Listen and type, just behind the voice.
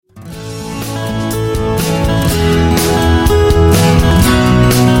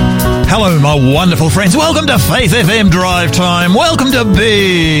Hello, my wonderful friends. Welcome to Faith FM Drive Time. Welcome to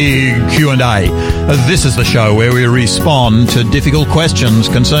Big Q&A. This is the show where we respond to difficult questions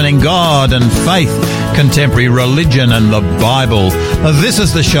concerning God and faith, contemporary religion and the Bible. This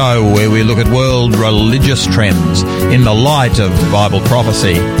is the show where we look at world religious trends in the light of Bible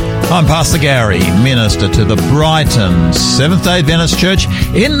prophecy. I'm Pastor Gary, minister to the Brighton Seventh-day Adventist Church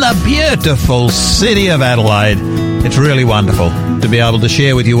in the beautiful city of Adelaide. It's really wonderful to be able to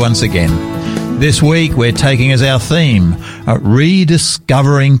share with you once again. This week we're taking as our theme,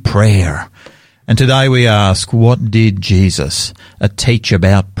 rediscovering prayer. And today we ask, what did Jesus teach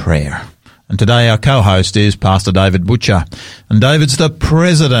about prayer? And today our co-host is Pastor David Butcher. And David's the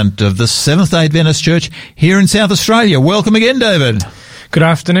president of the Seventh-day Adventist Church here in South Australia. Welcome again, David. Good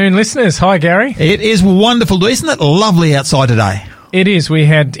afternoon, listeners. Hi, Gary. It is wonderful. Isn't it lovely outside today? It is.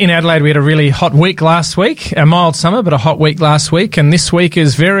 In Adelaide, we had a really hot week last week, a mild summer, but a hot week last week, and this week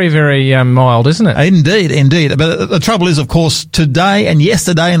is very, very mild, isn't it? Indeed. But the trouble is, of course, today and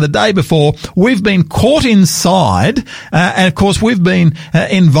yesterday and the day before, we've been caught inside, and of course, we've been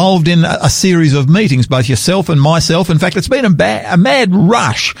involved in a series of meetings, both yourself and myself. In fact, it's been a mad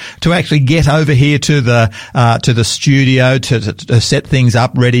rush to actually get over here to the studio to set things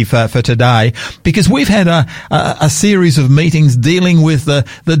up ready for today, because we've had a series of meetings dealing with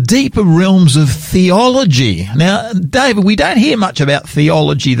the deeper realms of theology. Now, David, we don't hear much about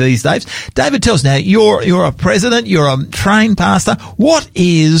theology these days. David, tell us now, you're a president, you're a trained pastor. What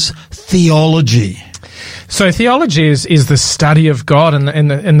is theology? So theology is the study of God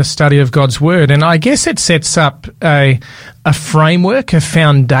and the study of God's Word. And I guess it sets up a framework, a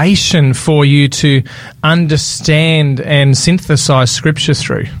foundation for you to understand and synthesize Scripture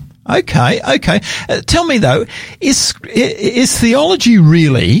through. Okay. Tell me though, is theology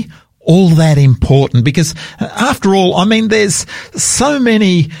really all that important? Because after all, I mean, there's so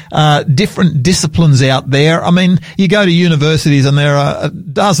many different disciplines out there. I mean, you go to universities and there are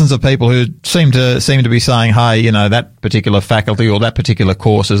dozens of people who seem to be saying, hey, you know, that particular faculty or that particular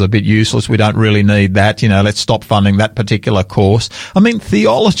course is a bit useless. We don't really need that. You know, let's stop funding that particular course. I mean,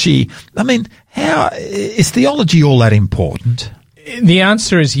 theology, how is theology all that important? The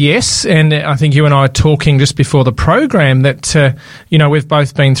answer is yes, and I think you and I are talking just before the program that, we've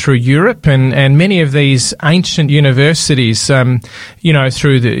both been through Europe and many of these ancient universities,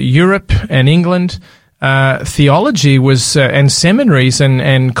 through Europe and England, theology was, and seminaries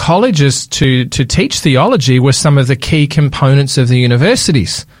and colleges to teach theology were some of the key components of the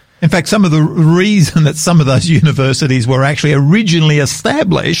universities. In fact, some of the reason that some of those universities were actually originally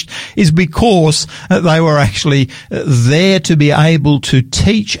established is because they were actually there to be able to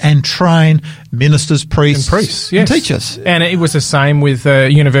teach and train ministers, priests, yes, and teachers. And it was the same with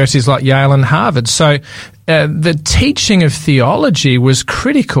universities like Yale and Harvard. So the teaching of theology was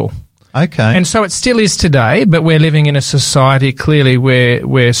critical. Okay. And so it still is today, but we're living in a society clearly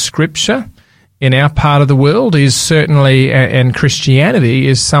where Scripture in our part of the world is certainly, and Christianity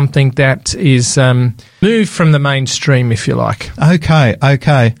is something that is moved from the mainstream, if you like. Okay.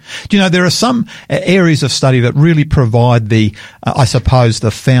 Do you know, there are some areas of study that really provide the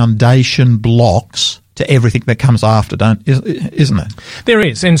foundation blocks to everything that comes after, isn't it? There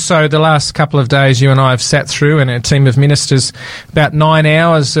is. And so the last couple of days you and I have sat through, and a team of ministers, about 9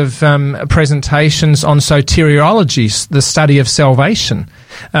 hours of presentations on soteriology, the study of salvation,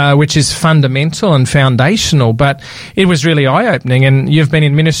 which is fundamental and foundational. But it was really eye-opening, and you've been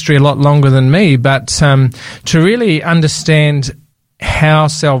in ministry a lot longer than me, but to really understand how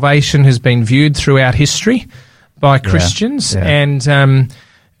salvation has been viewed throughout history by Christians, and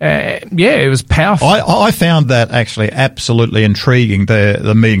it was powerful. I found that actually absolutely intriguing,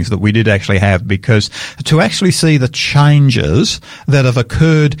 the meetings that we did actually have, because to actually see the changes that have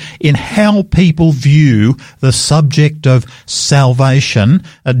occurred in how people view the subject of salvation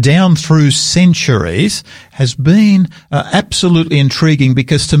down through centuries has been absolutely intriguing,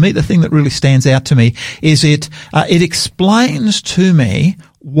 because to me the thing that really stands out to me is it explains to me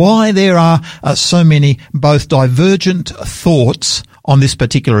why there are so many both divergent thoughts on this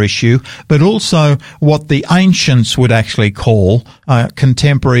particular issue, but also what the ancients would actually call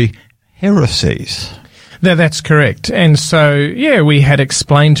contemporary heresies. That's correct. And so, we had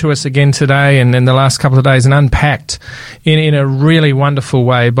explained to us again today and in the last couple of days and unpacked in a really wonderful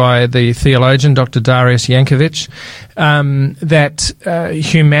way by the theologian, Dr. Darius Yankovic, that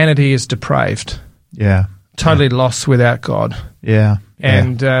humanity is depraved. Yeah. Totally lost without God. Yeah.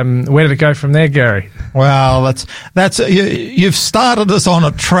 And where did it go from there, Gary? Well, you've started us on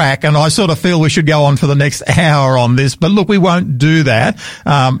a track, and I sort of feel we should go on for the next hour on this. But look, we won't do that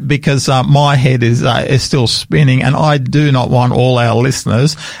because my head is still spinning, and I do not want all our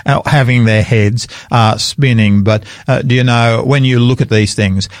listeners having their heads spinning. But do you know, when you look at these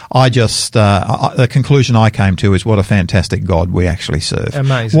things, the conclusion I came to is what a fantastic God we actually serve.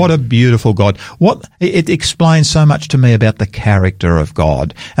 Amazing. What a beautiful God. It explains so much to me about the character of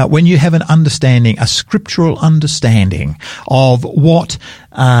God. When you have a scriptural understanding of what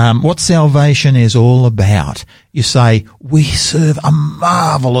salvation is all about, you say, we serve a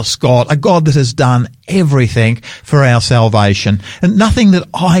marvelous God, a God that has done everything for our salvation, and nothing that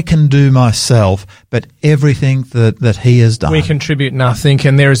I can do myself, but everything that He has done. We contribute nothing,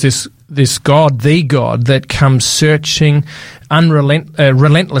 and there is this God, the God, that comes searching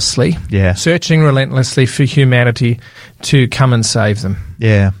relentlessly, searching relentlessly for humanity to come and save them.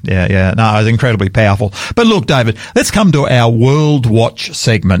 Yeah. No, it's incredibly powerful. But look, David, let's come to our World Watch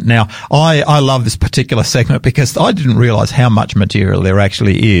segment. Now, I love this particular segment because I didn't realise how much material there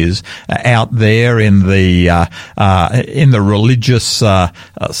actually is out there in the religious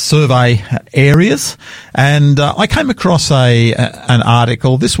survey areas. And I came across an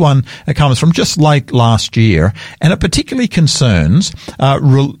article. This one comes from just late last year, and it particularly concerns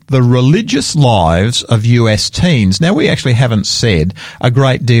the religious lives of US teens. Now, we actually haven't said a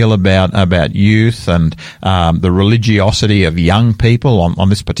great deal about youth and the religiosity of young people on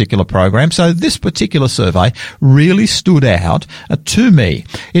this particular program. So this particular survey really stood out to me.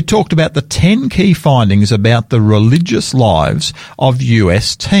 It talked about the 10 key findings about the religious lives of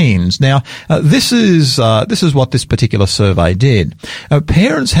US teens. Now, this is what this particular survey did.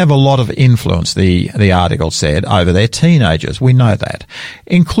 Parents have a lot of influence, the article said, over their teenagers. We know that,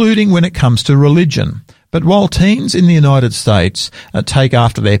 including when it comes to religion. But while teens in the United States take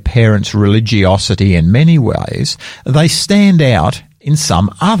after their parents' religiosity in many ways, they stand out in some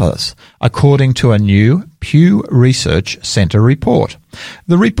others, according to a new Pew Research Center report.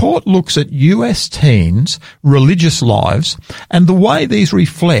 The report looks at US teens' religious lives and the way these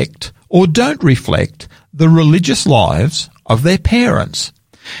reflect or don't reflect the religious lives of their parents.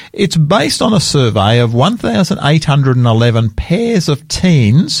 It's based on a survey of 1,811 pairs of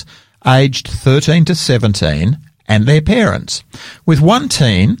teens aged 13 to 17 and their parents, with one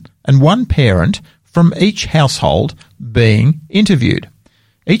teen and one parent from each household being interviewed.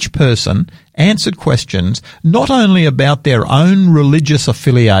 Each person answered questions not only about their own religious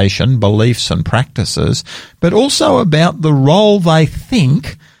affiliation, beliefs and practices, but also about the role they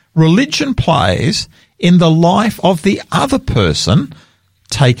think religion plays in the life of the other person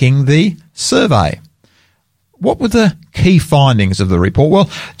taking the survey. What were the key findings of the report? Well,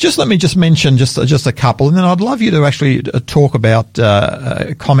 let me mention just a couple, and then I'd love you to actually talk about,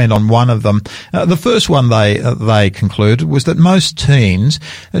 comment on one of them. The first one they concluded was that most teens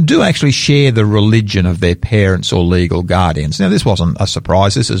do actually share the religion of their parents or legal guardians. Now, this wasn't a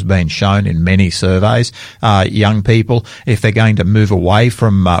surprise. This has been shown in many surveys. Young people, if they're going to move away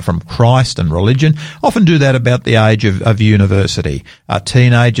from Christ and religion, often do that about the age of university.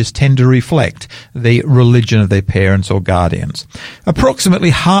 Teenagers tend to reflect the religion of their parents or guardians. Approximately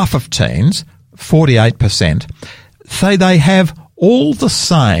half of teens, 48%, say they have all the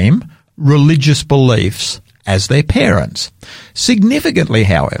same religious beliefs as their parents. Significantly,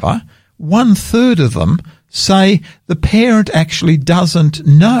 however, 1/3 of them say the parent actually doesn't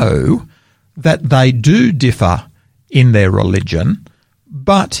know that they do differ in their religion,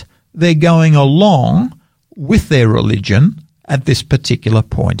 but they're going along with their religion at this particular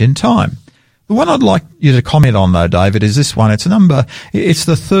point in time. The one I'd like you to comment on, though, David, is this one. It's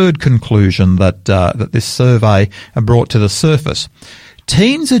the third conclusion that this survey brought to the surface.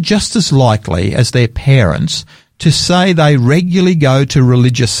 Teens are just as likely as their parents to say they regularly go to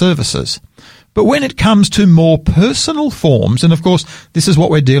religious services. But when it comes to more personal forms, and of course this is what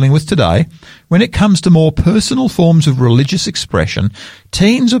we're dealing with today, when it comes to more personal forms of religious expression,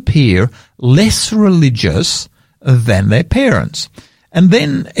 teens appear less religious than their parents. And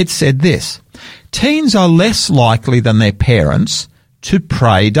then it said this: teens are less likely than their parents to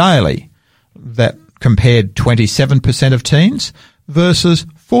pray daily. That compared 27% of teens versus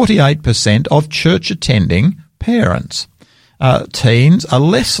 48% of church-attending parents. Teens are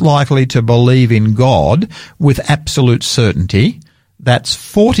less likely to believe in God with absolute certainty. That's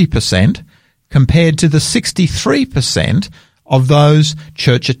 40% compared to the 63% of those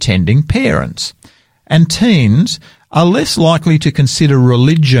church-attending parents. And teens are less likely to consider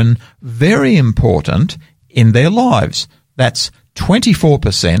religion very important in their lives. That's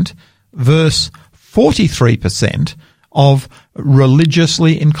 24% versus 43% of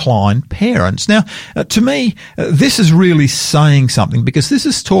religiously inclined parents. Now, to me, this is really saying something, because this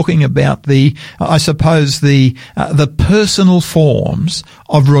is talking about the personal forms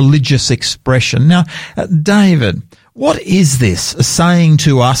of religious expression. Now, David, what is this saying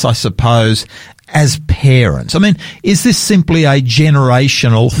to us, I suppose, as parents? I mean, is this simply a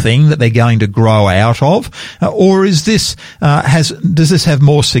generational thing that they're going to grow out of, or is this does this have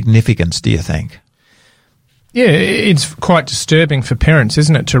more significance, do you think? Yeah, it's quite disturbing for parents,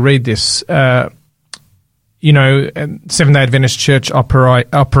 isn't it, to read this? Seventh-day Adventist Church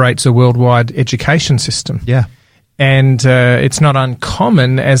operates a worldwide education system. Yeah. And it's not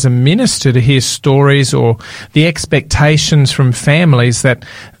uncommon as a minister to hear stories or the expectations from families that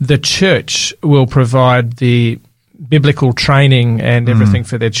the church will provide the biblical training and everything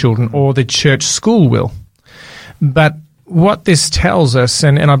for their children, or the church school will. But what this tells us,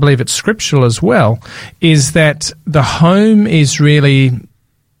 and I believe it's scriptural as well, is that the home is really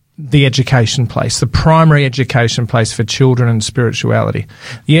the education place, the primary education place for children and spirituality.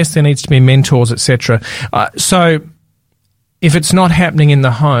 Yes, there needs to be mentors, etc. So if it's not happening in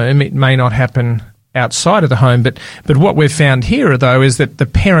the home, it may not happen outside of the home. But what we've found here, though, is that the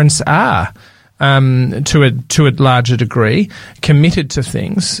parents are, to a larger degree, committed to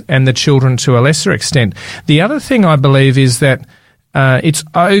things, and the children to a lesser extent. The other thing I believe is that it's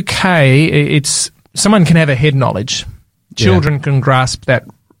okay. Someone can have a head knowledge. Children can grasp that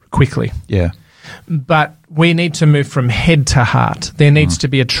quickly. Yeah. But we need to move from head to heart. There needs to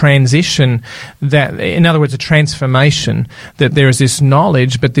be a transition, in other words, a transformation, that there is this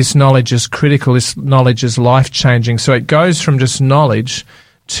knowledge, but this knowledge is critical. This knowledge is life-changing. So it goes from just knowledge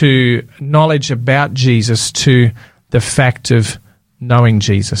to knowledge about Jesus to the fact of knowing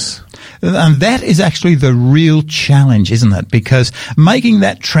Jesus. And that is actually the real challenge, isn't it? Because making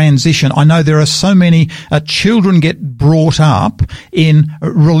that transition, I know there are so many children get brought up in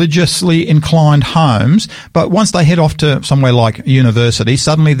religiously inclined homes, but once they head off to somewhere like university,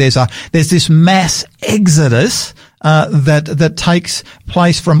 suddenly there's this mass exodus that takes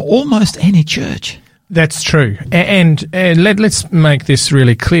place from almost any church. That's true. And let's make this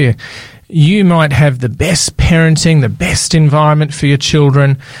really clear. You might have the best parenting, the best environment for your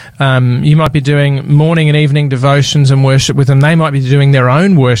children. You might be doing morning and evening devotions and worship with them. They might be doing their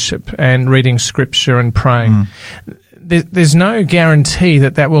own worship and reading scripture and praying. There's no guarantee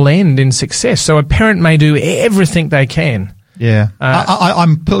that will end in success. So a parent may do everything they can. Yeah.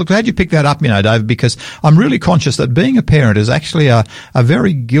 I'm glad you picked that up, Dave, because I'm really conscious that being a parent is actually a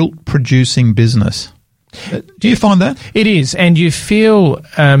very guilt-producing business. Do you find that? It is, and you feel,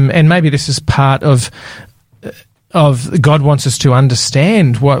 and maybe this is part of God wants us to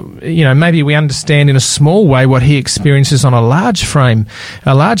understand what, maybe we understand in a small way what he experiences on a large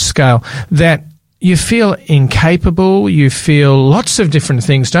scale, that you feel incapable, you feel lots of different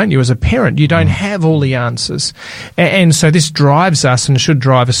things, don't you, as a parent? You don't have all the answers. And so this drives us and should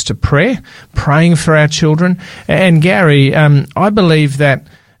drive us to prayer, praying for our children. And Gary, I believe that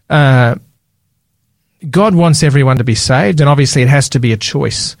God wants everyone to be saved, and obviously it has to be a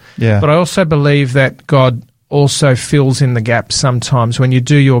choice. Yeah. But I also believe that God also fills in the gaps sometimes when you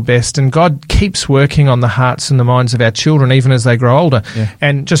do your best, and God keeps working on the hearts and the minds of our children even as they grow older. Yeah.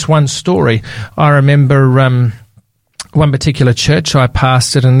 And just one story, I remember one particular church I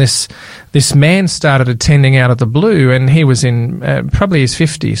pastored, and this man started attending out of the blue, and he was in probably his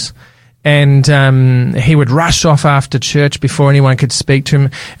 50s. And he would rush off after church before anyone could speak to him.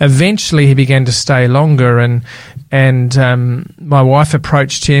 Eventually, he began to stay longer, and my wife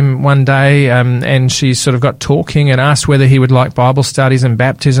approached him one day, and she sort of got talking and asked whether he would like Bible studies and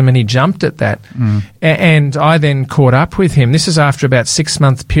baptism, and he jumped at that. And I then caught up with him. This is after about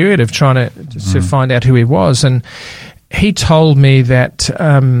 6-month period of trying to find out who he was, and he told me that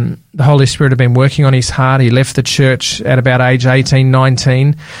the Holy Spirit had been working on his heart. He left the church at about age 18,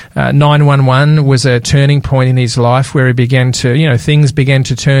 19. 911 was a turning point in his life where he began to, things began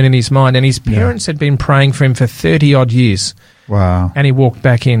to turn in his mind. And his parents had been praying for him for 30-odd years. Wow. And he walked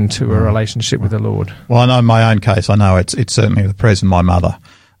back into a relationship with the Lord. Well, I know in my own case, I know it's certainly the presence of my mother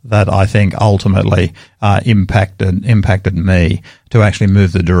that I think ultimately impacted me to actually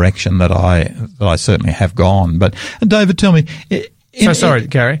move the direction that I certainly have gone. But David, tell me. Sorry,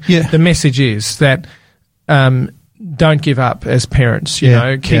 Gary. Yeah. The message is that don't give up as parents.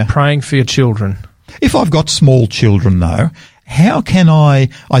 Keep praying for your children. If I've got small children, though, how can I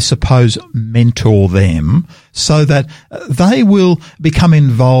suppose, mentor them so that they will become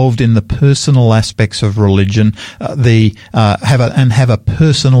involved in the personal aspects of religion, have a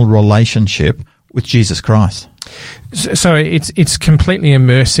personal relationship with Jesus Christ? So it's completely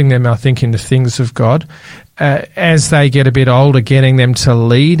immersing them, I think, in the things of God. As they get a bit older, getting them to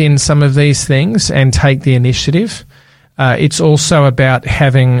lead in some of these things and take the initiative. It's also about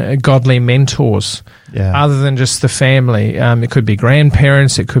having godly mentors, other than just the family. It could be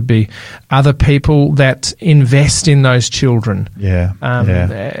grandparents, it could be other people that invest in those children.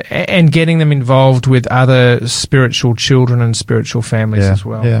 And getting them involved with other spiritual children and spiritual families as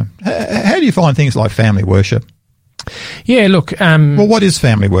well. Yeah. How do you find things like family worship? Yeah, look. Well, what is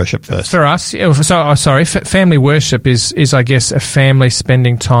family worship first? For us, family worship is, I guess, a family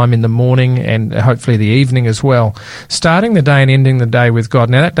spending time in the morning and hopefully the evening as well, starting the day and ending the day with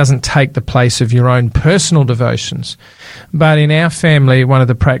God. Now, that doesn't take the place of your own personal devotions, but in our family, one of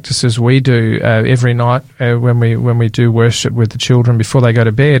the practices we do every night when we do worship with the children before they go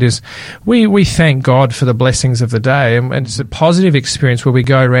to bed is we thank God for the blessings of the day, and it's a positive experience where we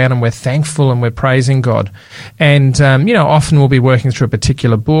go around and we're thankful and we're praising God. And often we'll be working through a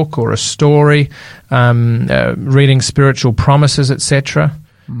particular book or a story, reading spiritual promises, etc.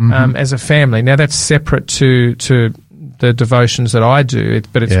 As a family. Now that's separate to the devotions that I do,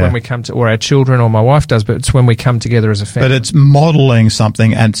 but it's when we come to, or our children or my wife does, but it's when we come together as a family. But it's modelling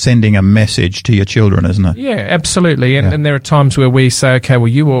something and sending a message to your children, isn't it? Yeah, absolutely. And there are times where we say, okay, well,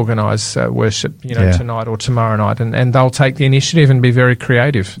 you organise worship, tonight or tomorrow night, and they'll take the initiative and be very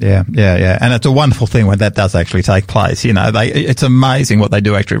creative. Yeah. And it's a wonderful thing when that does actually take place. It's amazing what they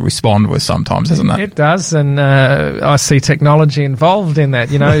do actually respond with sometimes, isn't it? It does, and I see technology involved in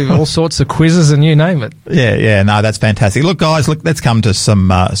that, all sorts of quizzes and you name it. Yeah, no, that's fantastic. Look, guys, let's come to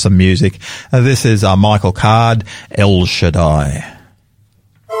some music. This is Michael Card, El Shaddai.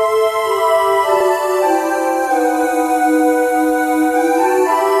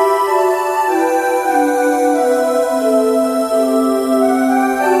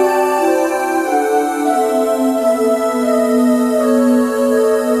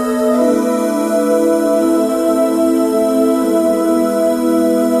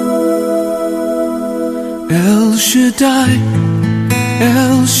 El Shaddai,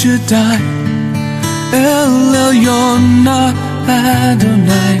 El Shaddai, El Elyon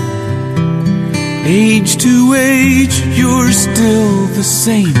Adonai. Age to age, you're still the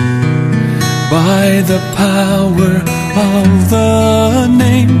same, by the power of the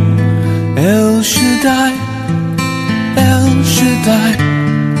name. El Shaddai, El Shaddai,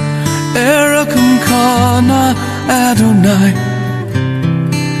 Erakim Kana Adonai.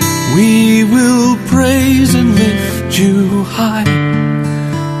 We will praise and lift you high,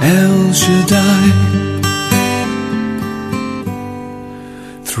 El Shaddai.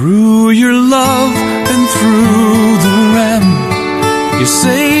 Through your love and through the Ram, you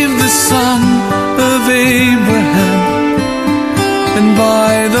saved the son of Abraham. And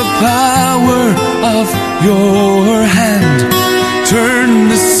by the power of your hand, turn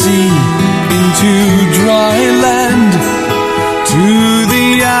the sea into dry land. To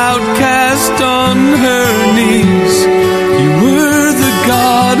the outcast on her knees, you were the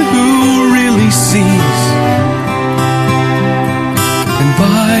God who really sees. And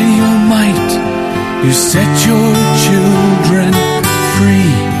by your might, you set your children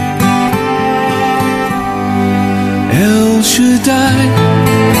free. El Shaddai,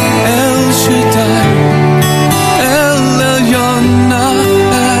 El Shaddai, El Elyon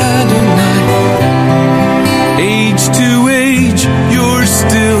Adonai. Age to age, you're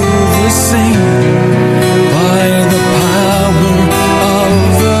still the same, by the power of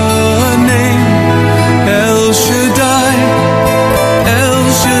the name. El Shaddai, El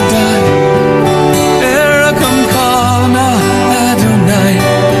Shaddai, Erakim Kana Adonai.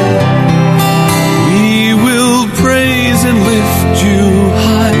 We will praise and lift you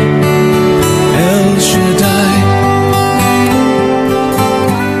high, El Shaddai.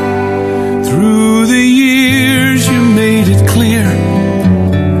 Through the years you made it clear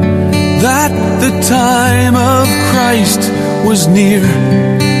that the time of Christ was near.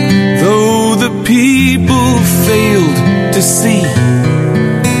 Though the people failed to see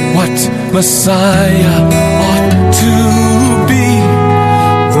what Messiah ought to be,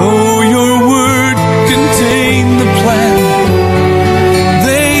 though your word contained the plan,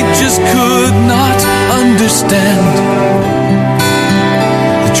 they just could not understand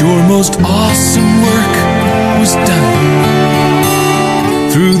that your most awesome work was done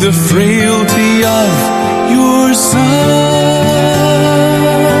through the frailty of your Son.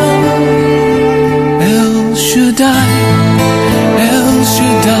 El Shaddai, El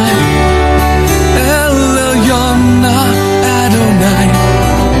Shaddai, El Elyon Adonai.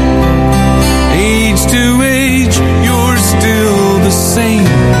 Age to age, you're still the same,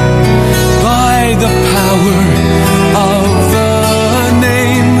 by the power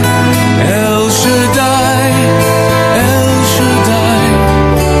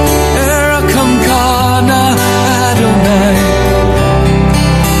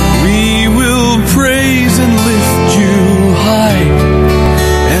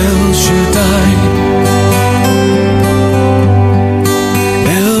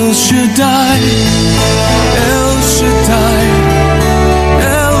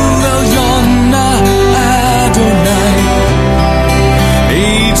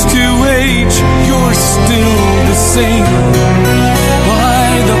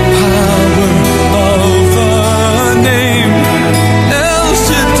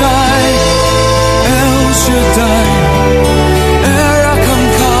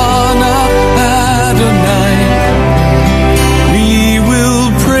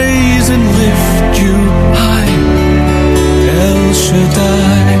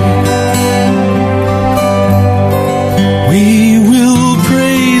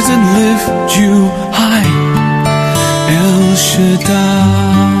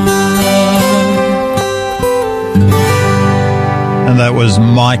Shaddai. And that was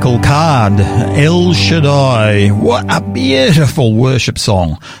Michael Card, El Shaddai. What a beautiful worship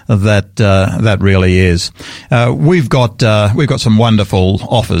song that really is. We've got some wonderful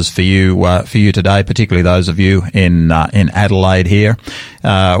offers for you today, particularly those of you in Adelaide here.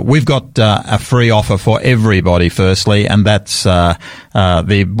 We've got a free offer for everybody, firstly, and that's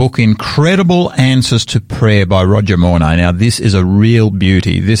the book Incredible Answers to Prayer by Roger Mornay. Now, this is a real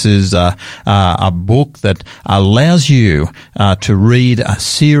beauty. This is a book that allows you to read a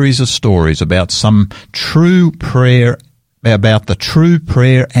series of stories about some true prayer, about the true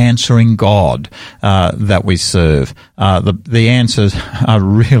prayer answering God that we serve. The answers are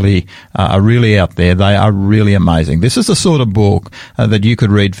really out there. They are really amazing. This is the sort of book that you could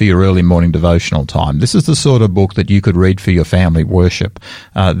read for your early morning devotional time. This is the sort of book that you could read for your family worship.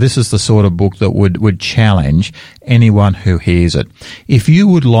 This is the sort of book that would challenge anyone who hears it. If you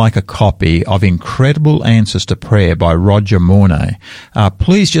would like a copy of Incredible Answers to Prayer by Roger Mornay,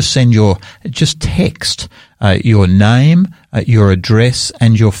 please just text your name, your address,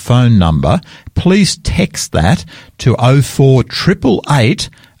 and your phone number. Please text that to 04888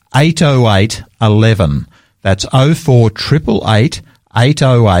 808 11. That's 04888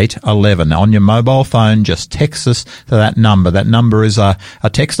 808 11. On your mobile phone, just text us to that number. That number is a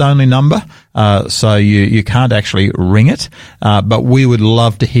text-only number, so you can't actually ring it, but we would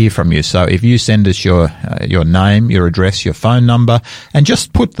love to hear from you. So if you send us your name, your address, your phone number, and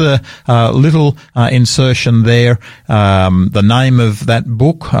just put the little insertion there, the name of that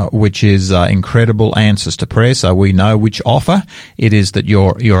book, which is Incredible Answers to Prayer, so we know which offer it is that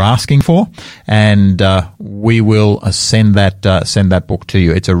you're asking for, and we will send that book to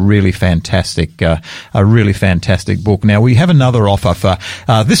you. It's a really fantastic book. Now, we have another offer for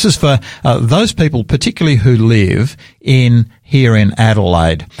this is for those people, particularly who live here in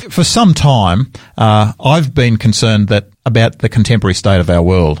Adelaide. For some time, I've been concerned about the contemporary state of our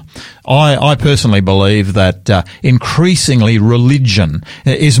world. I personally believe that increasingly religion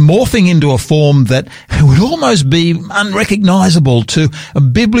is morphing into a form that would almost be unrecognisable to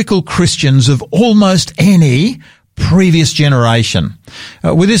biblical Christians of almost any previous generation.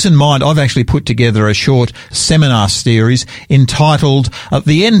 With this in mind, I've actually put together a short seminar series entitled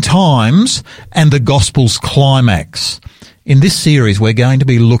The End Times and the Gospel's Climax. In this series, we're going to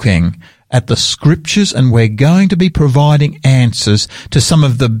be looking at the scriptures, and we're going to be providing answers to some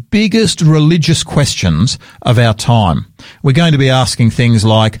of the biggest religious questions of our time. We're going to be asking things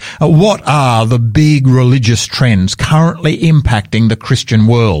like, what are the big religious trends currently impacting the Christian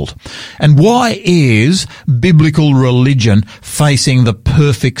world? And why is biblical religion facing the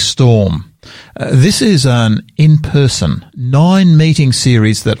perfect storm? This is an in-person 9-meeting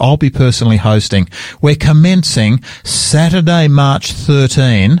series that I'll be personally hosting. We're commencing Saturday, March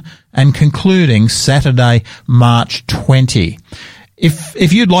 13 and concluding Saturday, March 20.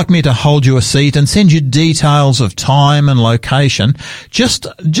 If you'd like me to hold you a seat and send you details of time and location, just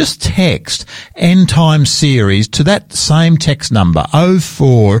text End Time Series to that same text number,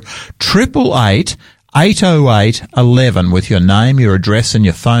 04888 808 11 with your name, your address and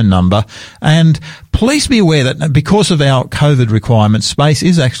your phone number. And please be aware that because of our COVID requirements, space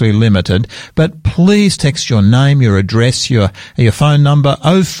is actually limited, but please text your name, your address, your phone number,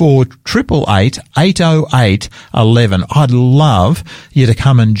 04888 808 11. I'd love you to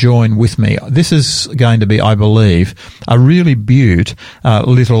come and join with me. This is going to be, I believe, a really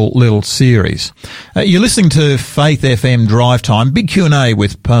little series. You're listening to Faith FM Drive Time, Big Q&A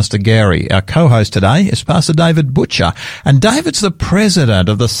with Pastor Gary. Our co-host today is Pastor David Butcher, and David's the president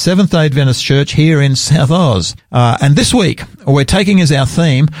of the Seventh-day Adventist Church here in South Oz. And this week, we're taking as our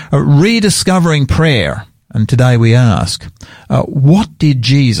theme, Rediscovering Prayer. And today we ask, what did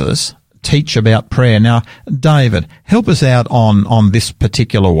Jesus teach about prayer? Now, David, help us out on this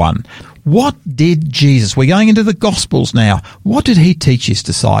particular one. What did Jesus, we're going into the Gospels now, what did he teach his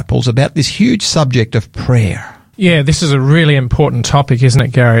disciples about this huge subject of prayer? Yeah, this is a really important topic, isn't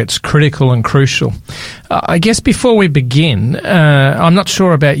it, Gary? It's critical and crucial. I guess before we begin, I'm not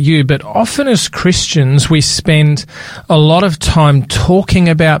sure about you, but often as Christians, we spend a lot of time talking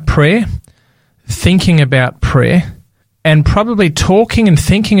about prayer, thinking about prayer, and probably talking and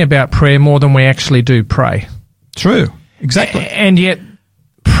thinking about prayer more than we actually do pray. True, exactly. And yet,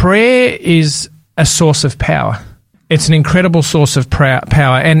 prayer is a source of power. It's an incredible source of power,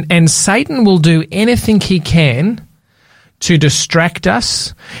 and Satan will do anything he can to distract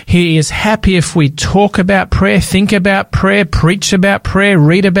us. He is happy if we talk about prayer, think about prayer, preach about prayer,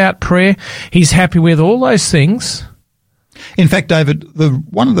 read about prayer. He's happy with all those things. In fact, David,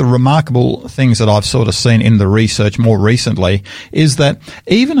 one of the remarkable things that I've sort of seen in the research more recently is that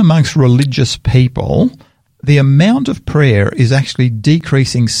even amongst religious people, the amount of prayer is actually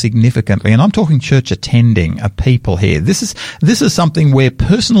decreasing significantly. And I'm talking church attending people here. This is something where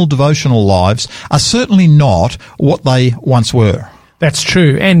personal devotional lives are certainly not what they once were. That's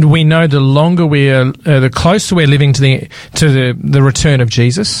true, and we know the longer the closer we're living to the return of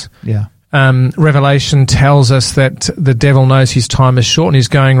Jesus. Yeah. Revelation tells us that the devil knows his time is short and he's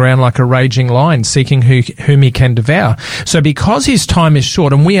going around like a raging lion seeking whom he can devour. So because his time is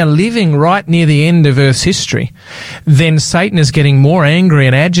short and we are living right near the end of Earth's history, then Satan is getting more angry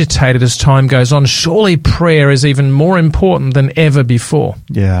and agitated as time goes on. Surely prayer is even more important than ever before.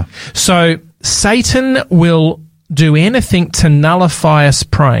 Yeah. So Satan will do anything to nullify us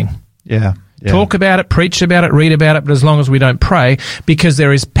praying. Yeah. Yeah. Talk about it, preach about it, read about it, but as long as we don't pray, because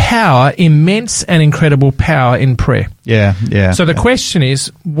there is power, immense and incredible power in prayer. Yeah, yeah. So the question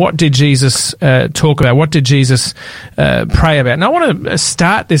is, what did Jesus talk about? What did Jesus pray about? And I want to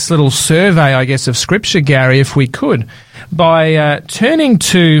start this little survey, I guess, of Scripture, Gary, if we could, by turning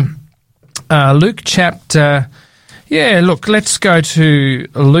to Luke chapter... Yeah, look, let's go to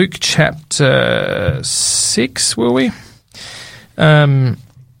Luke chapter 6, will we?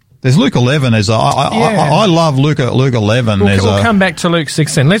 There's Luke 11. I love Luke 11. We'll come back to Luke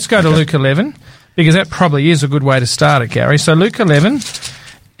 6 then. Let's go to Luke 11, because that probably is a good way to start it, Gary. So Luke 11,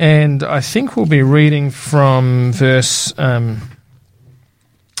 and I think we'll be reading from verse 1.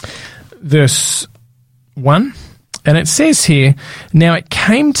 And it says here, "Now it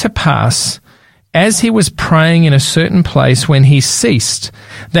came to pass, as he was praying in a certain place when he ceased,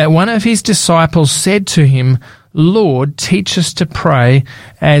 that one of his disciples said to him, 'Lord, teach us to pray,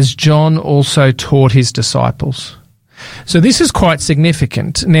 as John also taught his disciples.'" So this is quite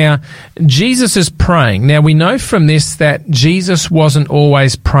significant. Now, Jesus is praying. Now, we know from this that Jesus wasn't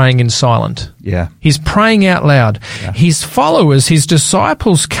always praying in silent. Yeah. He's praying out loud. Yeah. His followers, his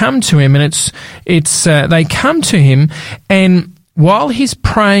disciples come to him, and they come to him, and while he's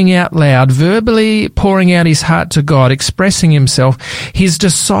praying out loud, verbally pouring out his heart to God, expressing himself, his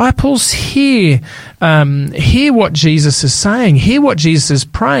disciples hear what Jesus is saying, hear what Jesus is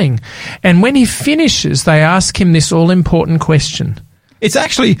praying. And when he finishes, they ask him this all-important question. It's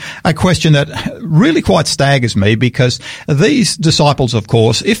actually a question that really quite staggers me, because these disciples, of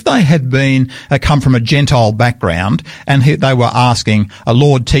course, if they had come from a Gentile background and they were asking,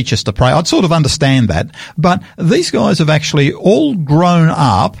 "Lord, teach us to pray," I'd sort of understand that. But these guys have actually all grown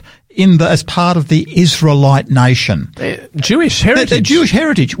up as part of the Israelite nation. Jewish heritage. They're Jewish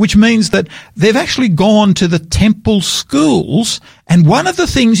heritage, which means that they've actually gone to the temple schools, and one of the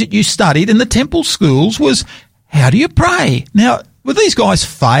things that you studied in the temple schools was, how do you pray? Now, were these guys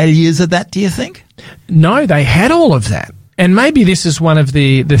failures at that, do you think? No, they had all of that. And maybe this is one of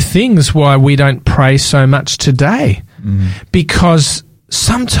the things why we don't pray so much today. Because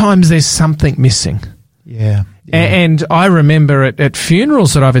sometimes there's something missing. Yeah. And I remember at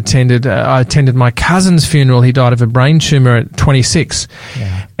funerals that I've attended, I attended my cousin's funeral. He died of a brain tumor at 26.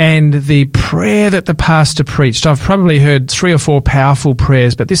 Yeah. And the prayer that the pastor preached, I've probably heard 3 or 4 powerful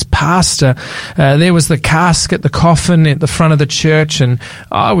prayers, but this pastor, there was the casket, the coffin at the front of the church, and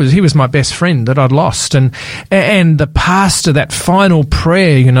he was my best friend that I'd lost. And the pastor, that final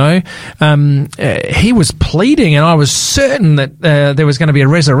prayer, he was pleading, and I was certain that there was going to be a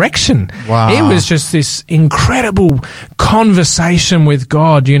resurrection. Wow. It was just this incredible conversation with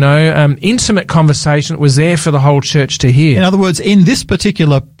God, intimate conversation that was there for the whole church to hear. In other words, in this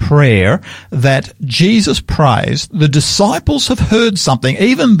particular prayer that Jesus prays, the disciples have heard something,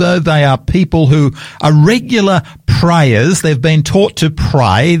 even though they are people who are regular prayers. They've been taught to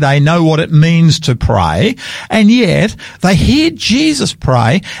pray. They know what it means to pray. And yet they hear Jesus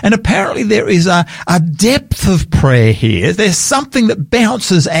pray, and apparently there is a depth of prayer here. There's something that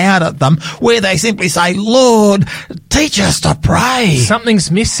bounces out at them where they simply say, "Lord, teach us to pray."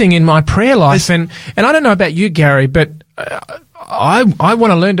 Something's missing in my prayer life. And I don't know about you, Gary, but I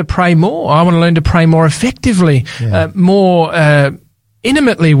want to learn to pray more. I want to learn to pray more effectively, more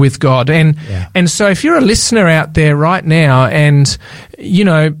intimately with God. And so if you're a listener out there right now and,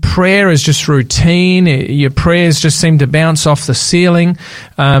 prayer is just routine, your prayers just seem to bounce off the ceiling,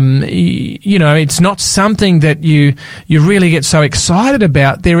 it's not something that you really get so excited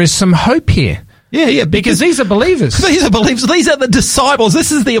about, there is some hope here. Yeah, because these are believers. These are believers. These are the disciples. This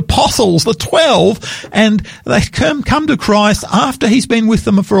is the apostles, the 12, and they come to Christ after he's been with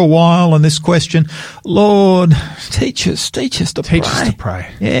them for a while. And this question, "Lord, teach us to pray." Teach us to pray.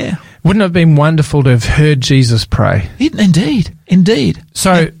 Yeah. Wouldn't it have been wonderful to have heard Jesus pray? Indeed.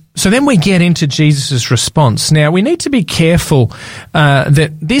 So So then we get into Jesus' response. Now, we need to be careful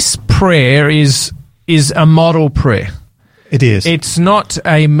that this prayer is a model prayer. It is. It's not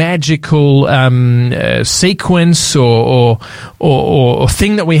a magical sequence or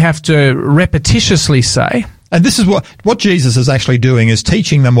thing that we have to repetitiously say. And this is what Jesus is actually doing, is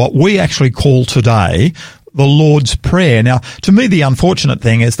teaching them what we actually call today the Lord's Prayer. Now, to me, the unfortunate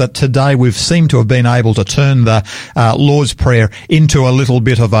thing is that today we've seemed to have been able to turn the Lord's Prayer into a little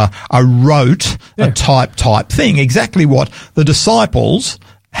bit of a rote, a type thing, exactly what the disciples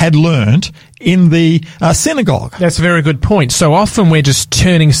had learnt in the synagogue. That's a very good point. So often we're just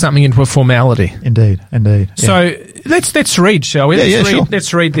turning something into a formality. Indeed. Yeah. So let's read, shall we? Sure.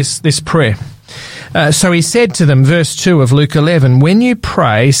 Let's read this prayer. So he said to them, verse 2 of Luke 11, "When you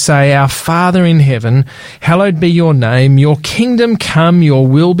pray, say, Our Father in heaven, hallowed be your name. Your kingdom come, your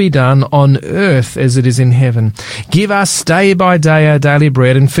will be done on earth as it is in heaven. Give us day by day our daily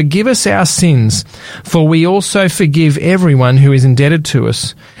bread, and forgive us our sins, for we also forgive everyone who is indebted to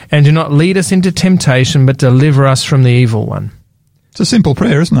us. And do not lead us into temptation, but deliver us from the evil one." It's a simple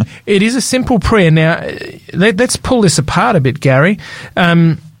prayer, isn't it? It is a simple prayer. Now, let's pull this apart a bit, Gary.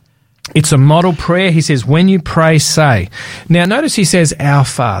 It's a model prayer. He says, when you pray, say. Now, notice he says, Our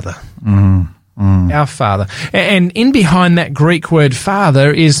Father. Our Father. And in behind that Greek word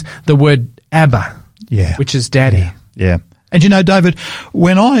Father is the word Abba, which is Daddy. Yeah. And you know, David,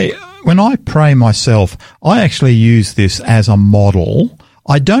 when I pray myself, I actually use this as a model.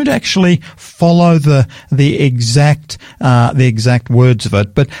 I don't actually follow the exact words of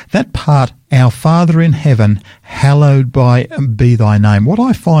it, but that part, Our Father in heaven, hallowed be thy name. What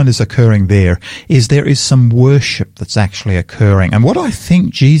I find is occurring there is some worship that's actually occurring. And what I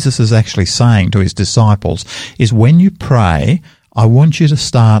think Jesus is actually saying to his disciples is, when you pray, I want you to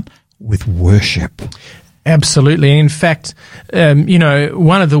start with worship. Absolutely. In fact,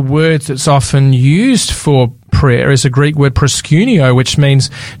 one of the words that's often used for prayer is a Greek word proskuneo, which means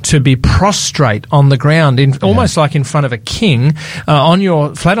to be prostrate on the ground, almost like in front of a king,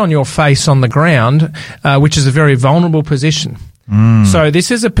 flat on your face on the ground, which is a very vulnerable position. So this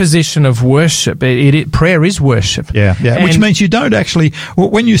is a position of worship. Prayer is worship. Yeah. Which means you don't actually,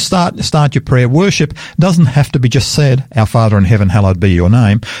 when you start your prayer, worship doesn't have to be just said, Our Father in heaven, hallowed be your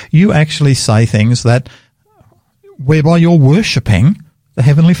name. You actually say things whereby you're worshipping the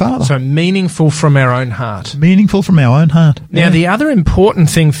Heavenly Father. So meaningful from our own heart. Meaningful from our own heart. Now, the other important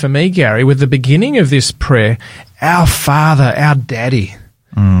thing for me, Gary, with the beginning of this prayer, Our Father, our Daddy,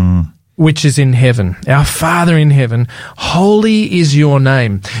 which is in heaven. Our Father in heaven, holy is your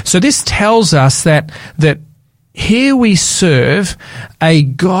name. So this tells us that here we serve a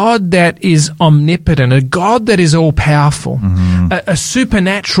God that is omnipotent, a God that is all-powerful, a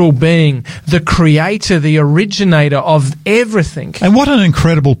supernatural being, the creator, the originator of everything. And what an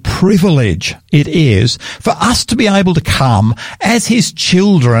incredible privilege it is for us to be able to come as his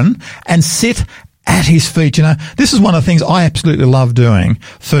children and sit at his feet. You know, this is one of the things I absolutely love doing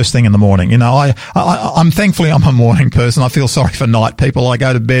first thing in the morning. You know, I'm thankfully I'm a morning person. I feel sorry for night people. I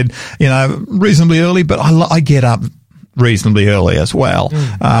go to bed, reasonably early, but I get up reasonably early as well.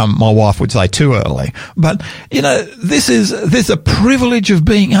 My wife would say too early. But, there's a privilege of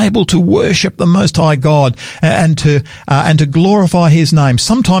being able to worship the Most High God and to glorify his name.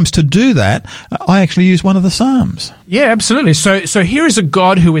 Sometimes to do that, I actually use one of the Psalms. Yeah, absolutely. So here is a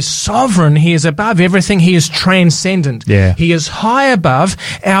God who is sovereign. He is above everything. He is transcendent. Yeah. He is high above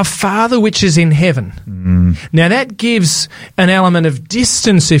our Father which is in heaven. Now that gives an element of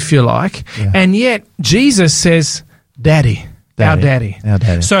distance, if you like, and yet Jesus says, Daddy. Our Daddy.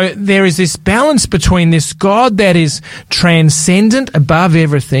 So there is this balance between this God that is transcendent, above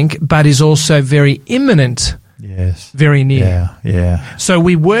everything, but is also very immanent, very near. Yeah. So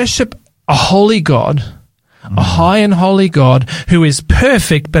we worship a holy God, a high and holy God who is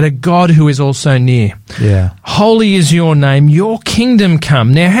perfect, but a God who is also near. Yeah. Holy is your name, your kingdom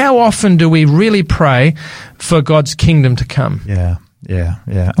come. Now, how often do we really pray for God's kingdom to come? Yeah.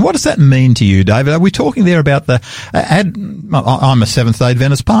 What does that mean to you, David? Are we talking there about I'm a Seventh-day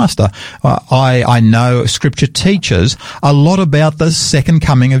Adventist pastor. I know Scripture teaches a lot about the second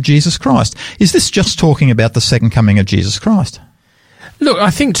coming of Jesus Christ. Is this just talking about the second coming of Jesus Christ? Look,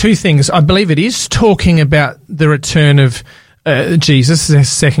 I think two things. I believe it is talking about the return of Jesus,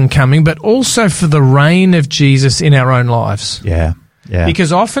 his second coming, but also for the reign of Jesus in our own lives. Yeah.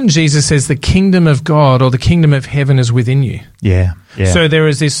 Because often Jesus says the kingdom of God or the kingdom of heaven is within you. Yeah. Yeah. So there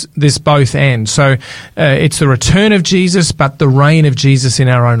is this both and. So it's the return of Jesus, but the reign of Jesus in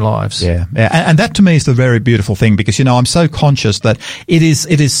our own lives. Yeah. And that to me is the very beautiful thing, because, I'm so conscious that it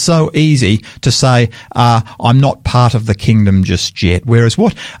is so easy to say, I'm not part of the kingdom just yet. Whereas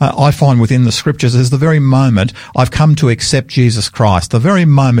what I find within the scriptures is the very moment I've come to accept Jesus Christ, the very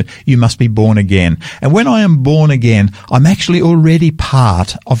moment you must be born again. And when I am born again, I'm actually already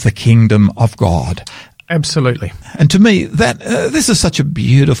part of the kingdom of God. Absolutely. And to me, that this is such a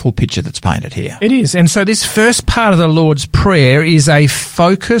beautiful picture that's painted here. It is. And so this first part of the Lord's Prayer is a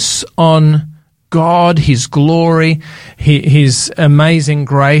focus on God, His glory, His amazing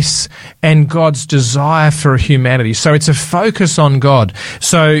grace, and God's desire for humanity. So it's a focus on God.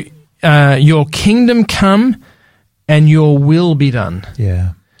 So your kingdom come and your will be done.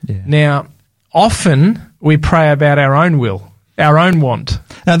 Yeah. Now, often we pray about our own will, our own want.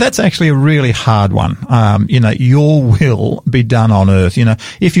 Now, that's actually a really hard one. Your will be done on earth.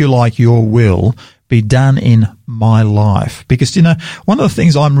 If you like, your will be done in my life. Because, one of the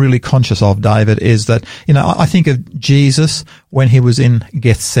things I'm really conscious of, David, is that, I think of Jesus when he was in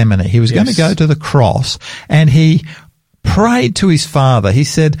Gethsemane. He was going to go to the cross, and he prayed to his Father. He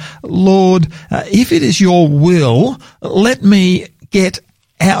said, Lord, if it is your will, let me get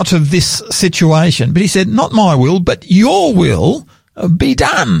out of this situation. But he said, not my will, but your will be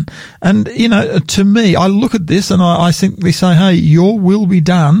done. And, to me, I look at this and I simply say, hey, your will be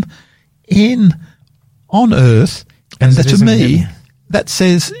done on earth. And that, to me, that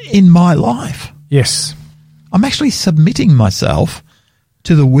says in my life. Yes. I'm actually submitting myself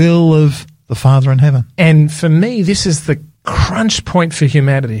to the will of the Father in heaven. And for me, this is the crunch point for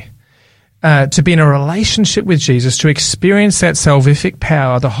humanity. To be in a relationship with Jesus, to experience that salvific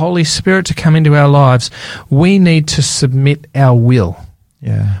power, the Holy Spirit to come into our lives, we need to submit our will.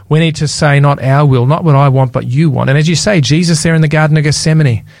 Yeah. We need to say, not our will, not what I want, but you want. And as you say, Jesus there in the Garden of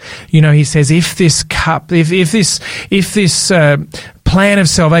Gethsemane, he says, if this cup, if this plan of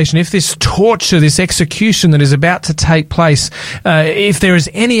salvation, if this torture, this execution that is about to take place, if there is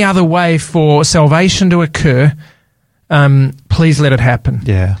any other way for salvation to occur, please let it happen.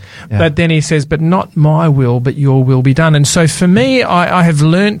 Yeah. But then he says, but not my will, but your will be done. And so for me, I have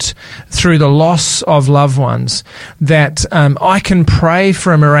learnt through the loss of loved ones that I can pray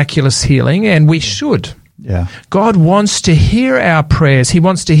for a miraculous healing, and we should. Yeah. God wants to hear our prayers. He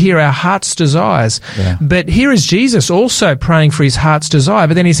wants to hear our heart's desires. Yeah. But here is Jesus also praying for his heart's desire.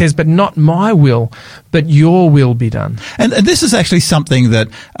 But then he says, but not my will, but your will be done. And this is actually something that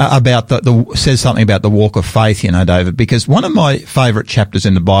about says something about the walk of faith, David, because one of my favourite chapters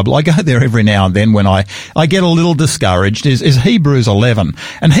in the Bible, I go there every now and then when I get a little discouraged, is Hebrews 11.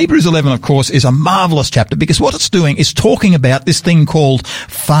 And Hebrews 11, of course, is a marvellous chapter because what it's doing is talking about this thing called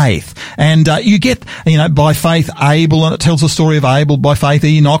faith. And you get, by faith Abel, and it tells the story of Abel, by faith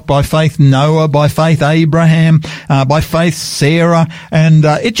Enoch, by faith Noah, by faith Abraham, by faith Sarah, and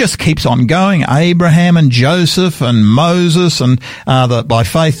it just keeps on going. Abraham and Joseph and Moses, and by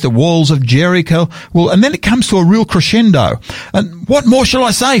faith the walls of Jericho. Well, and then it comes to a real crescendo. And what more shall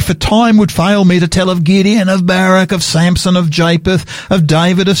I say? For time would fail me to tell of Gideon, of Barak, of Samson, of Japheth, of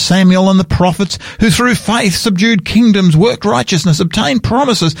David, of Samuel and the prophets, who through faith subdued kingdoms, worked righteousness, obtained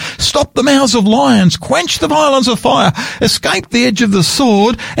promises, stopped the mouths of lions, quenched the violence of fire, escaped the edge of the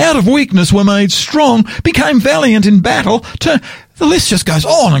sword, out of weakness were made strong, became valiant in battle. The list just goes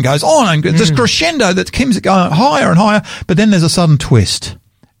on and goes on, and this crescendo that keeps going higher and higher, but then there's a sudden twist.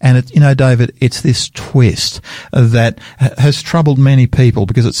 And David, it's this twist that has troubled many people,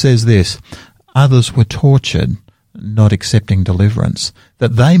 because it says this: others were tortured, not accepting deliverance,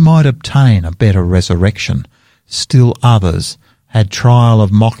 that they might obtain a better resurrection. Still others had trial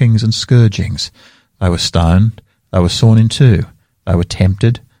of mockings and scourgings. They were stoned, they were sawn in two, they were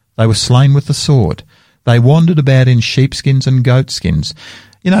tempted, they were slain with the sword. They wandered about in sheepskins and goatskins.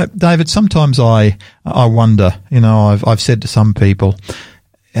 David, sometimes I wonder, I've said to some people,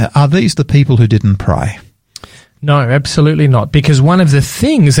 are these the people who didn't pray? No, absolutely not. Because one of the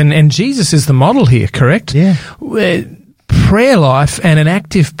things, and Jesus is the model here, correct? Yeah. Prayer life and an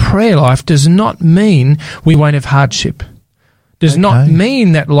active prayer life does not mean we won't have hardship. Does not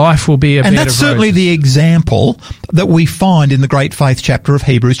mean that life will be a bed of roses. And that's certainly the example that we find in the Great Faith chapter of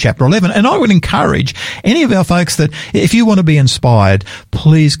Hebrews chapter 11. And I would encourage any of our folks that if you want to be inspired,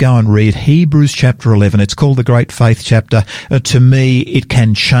 please go and read Hebrews chapter 11. It's called the Great Faith chapter. To me, it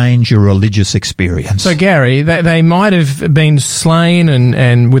can change your religious experience. So, Gary, they might have been slain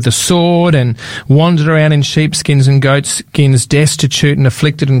and with a sword and wandered around in sheepskins and goatskins, destitute and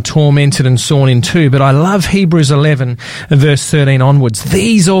afflicted and tormented and sawn in two. But I love Hebrews 11, verse 13 onwards.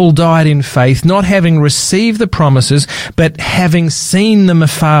 These all died in faith, not having received the promises, but having seen them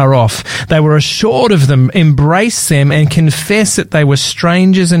afar off. They were assured of them, embraced them, and confessed that they were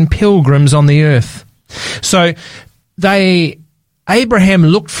strangers and pilgrims on the earth. So Abraham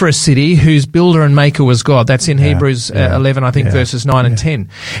looked for a city whose builder and maker was God. That's in Hebrews 11, I think, verses 9 and 10.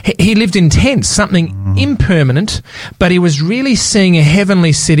 He lived in tents, something impermanent, but he was really seeing a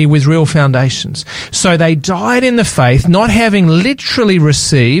heavenly city with real foundations. So they died in the faith, not having literally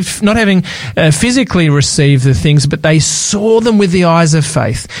received, not having physically received the things, but they saw them with the eyes of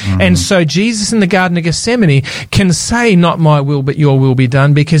faith. And so Jesus in the Garden of Gethsemane can say, not my will, but your will be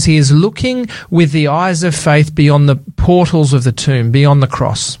done, because he is looking with the eyes of faith beyond the portals of the tomb, beyond the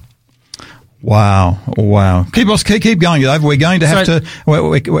cross. Wow! Keep going, Dave. We're going to have to.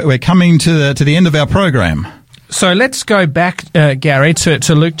 We're coming to the end of our program. So let's go back, Gary,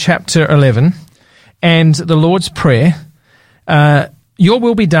 to Luke chapter 11, and the Lord's Prayer. Your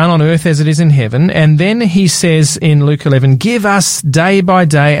will be done on earth as it is in heaven. And then he says in Luke 11, give us day by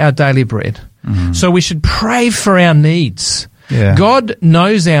day our daily bread. So we should pray for our needs. Yeah. God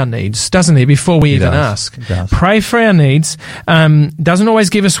knows our needs, doesn't he, before we even ask. He does. Pray for our needs. Doesn't always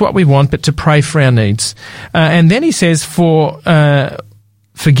give us what we want, but to pray for our needs. And then he says, forgive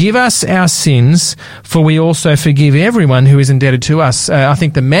us our sins, for we also forgive everyone who is indebted to us. I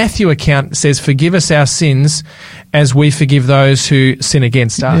think the Matthew account says, forgive us our sins as we forgive those who sin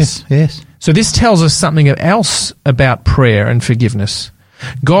against us. Yes. So this tells us something else about prayer and forgiveness.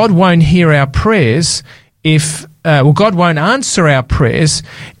 God won't hear our prayers if God won't answer our prayers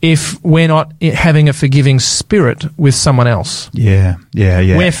if we're not having a forgiving spirit with someone else. Yeah.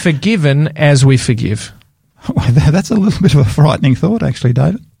 We're forgiven as we forgive. That's a little bit of a frightening thought, actually,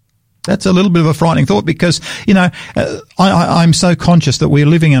 David. That's a little bit of a frightening thought because, I'm so conscious that we're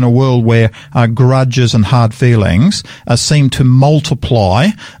living in a world where grudges and hard feelings seem to multiply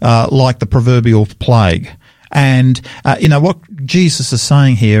like the proverbial plague. And, what Jesus is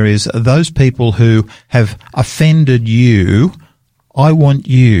saying here is those people who have offended you, I want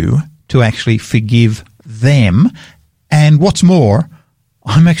you to actually forgive them. And what's more,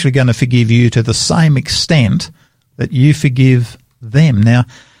 I'm actually going to forgive you to the same extent that you forgive them. Now,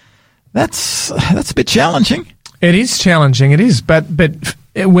 that's a bit challenging. It is challenging, it is. But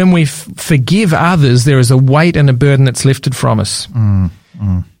when we forgive others, there is a weight and a burden that's lifted from us.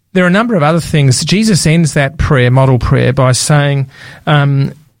 There are a number of other things. Jesus ends that prayer, model prayer, by saying,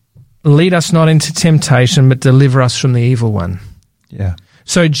 lead us not into temptation, but deliver us from the evil one. Yeah.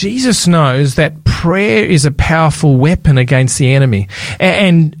 So Jesus knows that prayer is a powerful weapon against the enemy.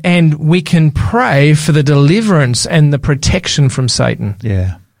 And we can pray for the deliverance and the protection from Satan.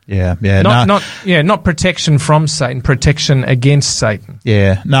 Yeah. Not protection from Satan, protection against Satan.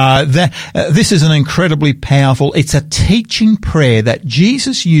 Yeah. No, this is an incredibly powerful, it's a teaching prayer that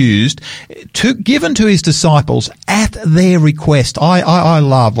Jesus used given to his disciples at their request. I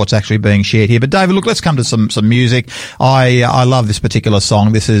love what's actually being shared here. But David, look, let's come to some music. I love this particular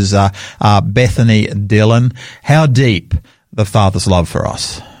song. This is, Bethany Dillon. How Deep the Father's Love for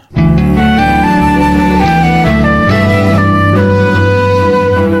Us.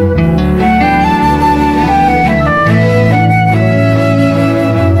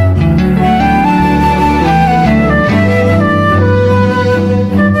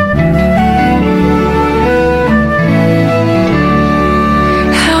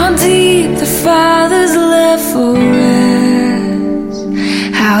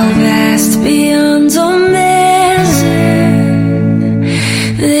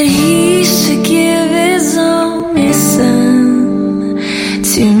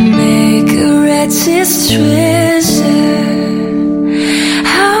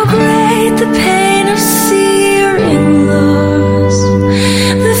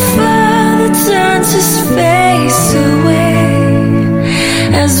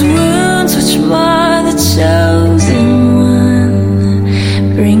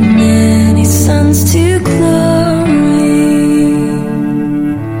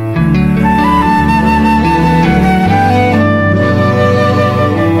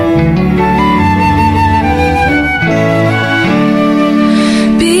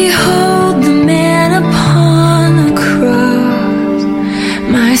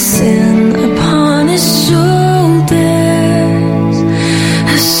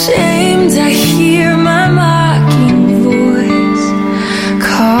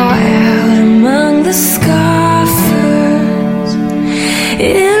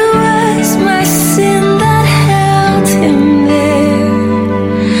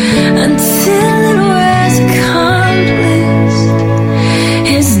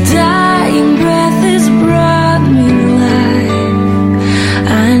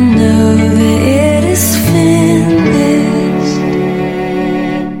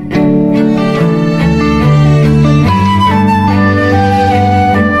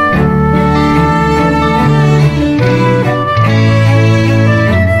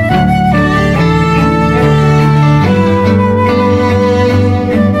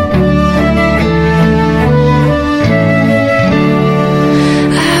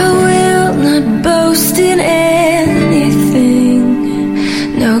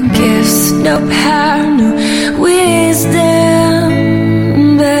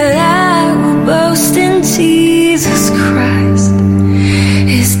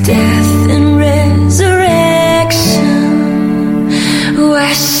 death and resurrection.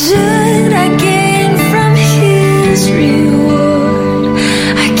 Why should I gain from his reward?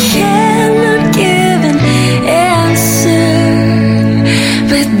 I cannot give an answer,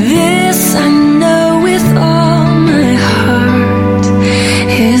 but this I know with all my heart: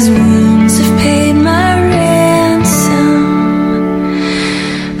 his wounds have paid my ransom.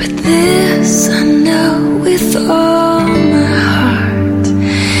 But this I know with all my heart: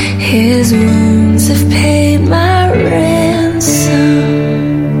 his wounds have paid my ransom.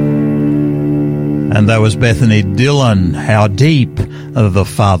 And that was Bethany Dillon, How Deep the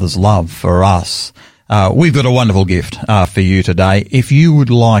Father's Love for Us. We've got a wonderful gift for you today. If you would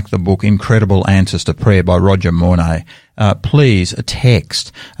like the book Incredible Answers to Prayer by Roger Mornay, please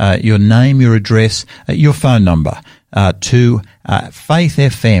text your name, your address, your phone number to Faith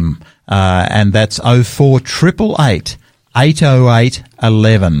FM, and that's 0488 808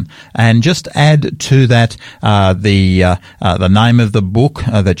 11, and just add to that the name of the book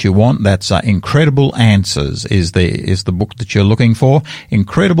that you want. That's Incredible Answers is the book that you're looking for.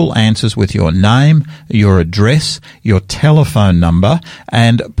 Incredible Answers, with your name, your address, your telephone number,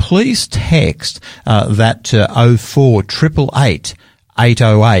 and please text that to 0488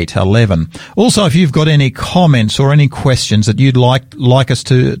 808 11. Also, if you've got any comments or any questions that you'd like us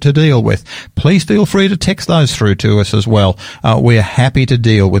to deal with, please feel free to text those through to us as well. We're happy to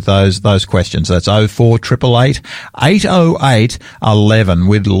deal with those questions. That's 0488 808 11.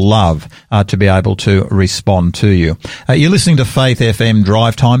 We'd love to be able to respond to you. You're listening to Faith FM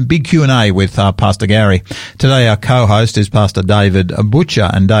Drive Time, big Q&A with Pastor Gary. Today our co-host is Pastor David Butcher,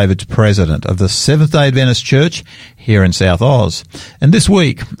 and David's president of the Seventh-day Adventist Church here in South Oz. And this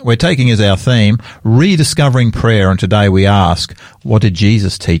week, we're taking as our theme, Rediscovering Prayer, and today we ask, what did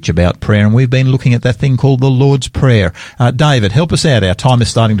Jesus teach about prayer? And we've been looking at that thing called the Lord's Prayer. David, help us out. Our time is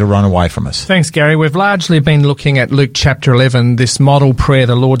starting to run away from us. Thanks, Gary. We've largely been looking at Luke chapter 11, this model prayer,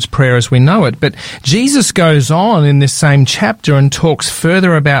 the Lord's Prayer as we know it. But Jesus goes on in this same chapter and talks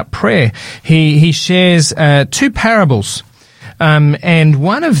further about prayer. He shares two parables. And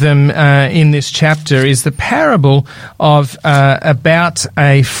one of them in this chapter is the parable of about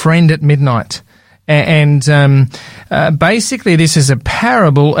a friend at midnight. And basically this is a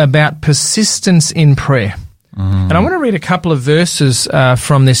parable about persistence in prayer. And I want to read a couple of verses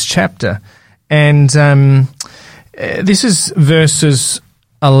from this chapter. And this is verses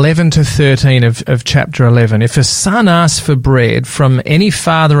 11 to 13 of chapter 11. If a son asks for bread from any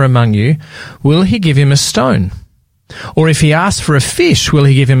father among you, will he give him a stone? Or if he asks for a fish, will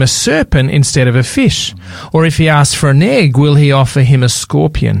he give him a serpent instead of a fish? Or if he asks for an egg, will he offer him a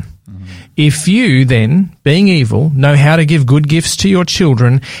scorpion? If you, then, being evil, know how to give good gifts to your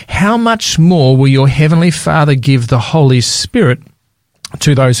children, how much more will your heavenly Father give the Holy Spirit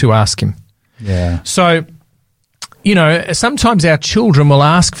to those who ask him? Yeah. So, you know, sometimes our children will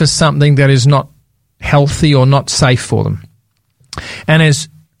ask for something that is not healthy or not safe for them. And as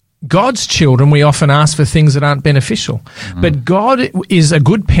God's children, we often ask for things that aren't beneficial. But God is a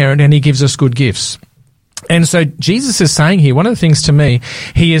good parent and he gives us good gifts. And so Jesus is saying here, one of the things to me,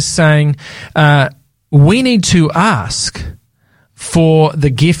 he is saying we need to ask for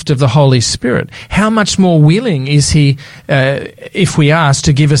the gift of the Holy Spirit. How much more willing is he, if we ask,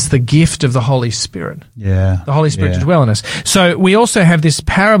 to give us the gift of the Holy Spirit? Yeah. The Holy Spirit to dwell in us. So we also have this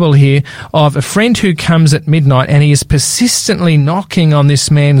parable here of a friend who comes at midnight and he is persistently knocking on this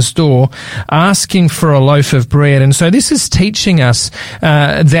man's door, asking for a loaf of bread. And so this is teaching us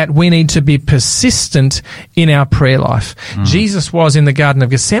that we need to be persistent in our prayer life. Jesus was in the Garden of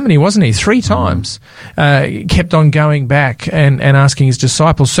Gethsemane, wasn't he? 3 times. Kept on going back and asking his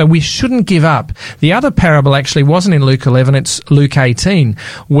disciples. So we shouldn't give up. The other parable actually wasn't in Luke 11, it's Luke 18,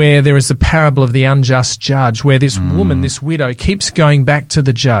 where there is the parable of the unjust judge, where this woman, this widow, keeps going back to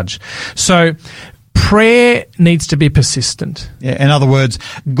the judge. So prayer needs to be persistent. Yeah, in other words,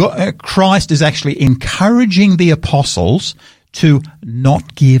 Christ is actually encouraging the apostles to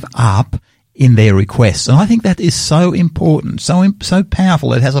not give up in their requests. And I think that is so important, so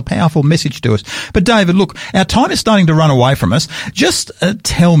powerful. It has a powerful message to us. But David, look, our time is starting to run away from us. Just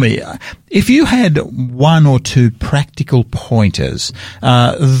tell me, if you had 1 or 2 practical pointers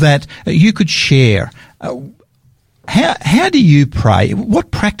that you could share, how do you pray?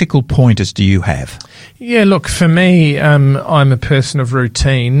 What practical pointers do you have? Yeah, look, for me, I'm a person of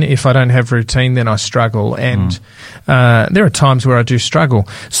routine. If I don't have routine, then I struggle. And there are times where I do struggle.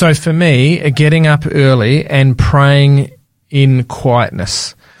 So for me, getting up early and praying in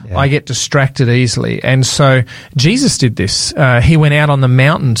quietness, I get distracted easily. And so Jesus did this. He went out on the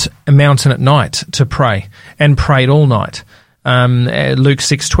mountain at night to pray and prayed all night. Luke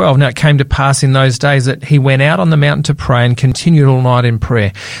 6:12. Now it came to pass in those days that he went out on the mountain to pray and continued all night in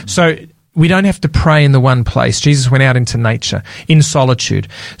prayer. So we don't have to pray in the one place. Jesus went out into nature, in solitude.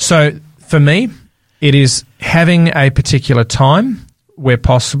 So for me, it is having a particular time where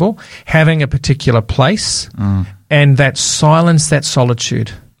possible, having a particular place, and that silence, that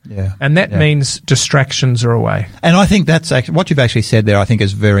solitude. Yeah. And that means distractions are away. And I think that's actually, what you've actually said there, I think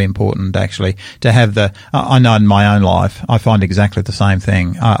is very important actually, to have I know in my own life, I find exactly the same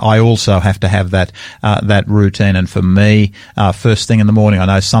thing. I also have to have that routine. And for me, first thing in the morning, I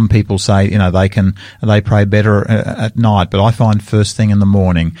know some people say, they pray better at night, but I find first thing in the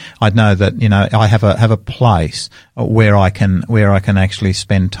morning, I know that, I have a place where I can actually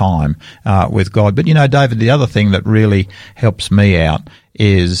spend time, with God. But, David, the other thing that really helps me out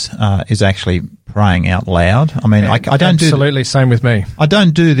is actually praying out loud. I mean, I don't absolutely same with me. I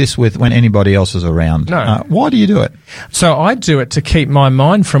don't do this when anybody else is around. No. Why do you do it? So I do it to keep my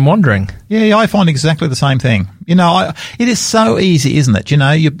mind from wandering. Yeah, I find exactly the same thing. It is so easy, isn't it?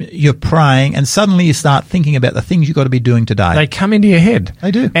 You're praying and suddenly you start thinking about the things you've got to be doing today. They come into your head.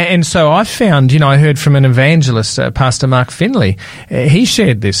 They do. And so I found, I heard from an evangelist, Pastor Mark Finley. He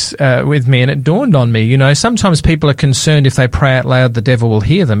shared this with me and it dawned on me, sometimes people are concerned if they pray out loud, the devil will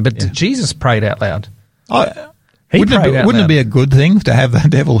hear them. But Jesus prayed out loud. Wouldn't it be a good thing to have the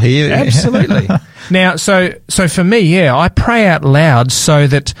devil hear? Absolutely. Now, so for me, I pray out loud so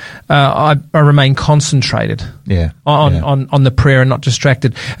that I remain concentrated on the prayer and not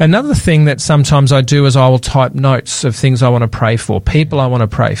distracted. Another thing that sometimes I do is I will type notes of things I want to pray for, people I want to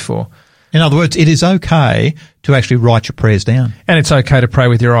pray for. In other words, it is okay to actually write your prayers down. And it's okay to pray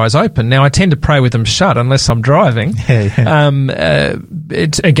with your eyes open. Now, I tend to pray with them shut unless I'm driving.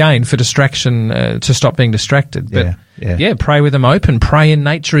 It's, again, for distraction, to stop being distracted. But, pray with them open. Pray in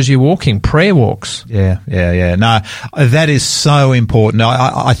nature as you're walking. Prayer walks. Yeah. No, that is so important.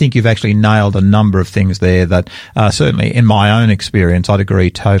 I think you've actually nailed a number of things there that certainly in my own experience I'd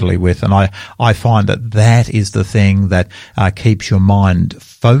agree totally with. And I find that is the thing that keeps your mind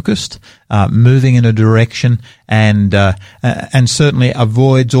focused, moving in a direction, and certainly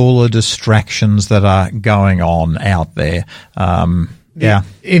avoids all the distractions that are going on out there.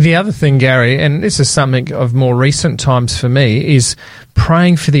 The other thing, Gary, and this is something of more recent times for me, is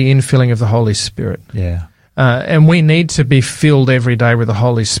praying for the infilling of the Holy Spirit. Yeah. And we need to be filled every day with the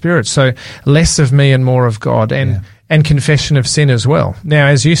Holy Spirit. So less of me and more of God, and confession of sin as well. Now,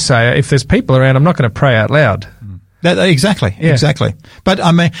 as you say, if there's people around, I'm not going to pray out loud. Exactly. But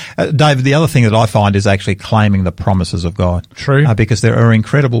I mean, David, the other thing that I find is actually claiming the promises of God. True. Because there are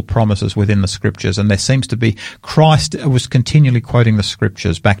incredible promises within the scriptures, and there seems to be, Christ was continually quoting the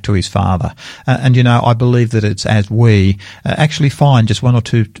scriptures back to his Father. I believe that it's as we actually find just one or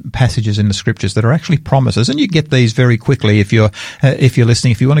two passages in the scriptures that are actually promises, and you get these very quickly if you're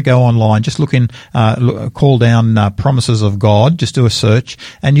listening. If you want to go online, just call down promises of God, just do a search,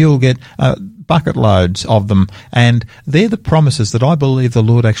 and you'll get bucket loads of them, and they're the promises that I believe the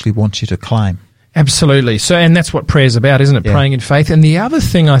Lord actually wants you to claim. Absolutely. So, and that's what prayer's about, isn't it? Yeah. Praying in faith. And the other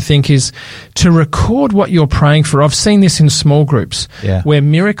thing I think is to record what you're praying for. I've seen this in small groups where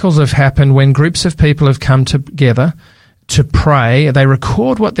miracles have happened when groups of people have come together to pray. They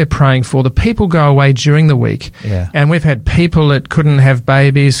record what they're praying for. The people go away during the week. Yeah. And we've had people that couldn't have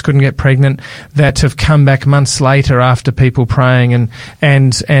babies, couldn't get pregnant, that have come back months later after people praying,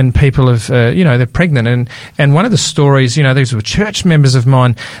 and people have, they're pregnant. And one of the stories, these were church members of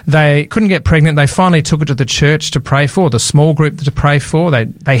mine. They couldn't get pregnant. They finally took it to the church to pray for, the small group to pray for.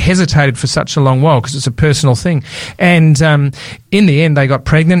 They hesitated for such a long while because it's a personal thing. And, in the end, they got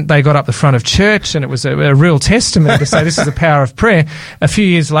pregnant. They got up the front of church, and it was a real testament to say this is the power of prayer. A few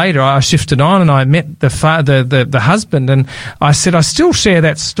years later, I shifted on and I met the husband, and I said, I still share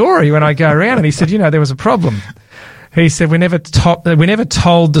that story when I go around. And he said, there was a problem. He said, we never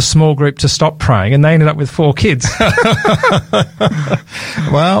told the small group to stop praying, and they ended up with 4 kids.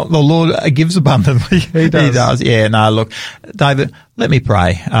 Well, the Lord gives abundantly. He does. Yeah, no, look, David, let me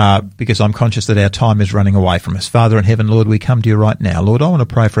pray, because I'm conscious that our time is running away from us. Father in heaven, Lord, we come to you right now. Lord, I want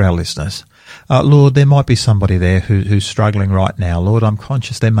to pray for our listeners. Lord, there might be somebody there who's struggling right now. Lord, I'm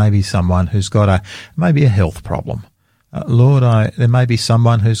conscious there may be someone who's got maybe a health problem. Lord, there may be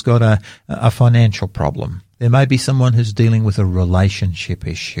someone who's got a financial problem. There may be someone who's dealing with a relationship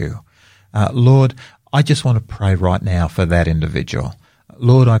issue. Lord, I just want to pray right now for that individual.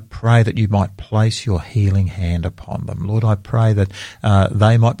 Lord, I pray that you might place your healing hand upon them. Lord, I pray that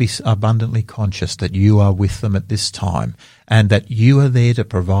they might be abundantly conscious that you are with them at this time and that you are there to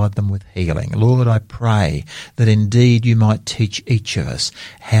provide them with healing. Lord, I pray that indeed you might teach each of us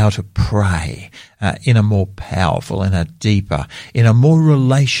how to pray in a more powerful, in a deeper, in a more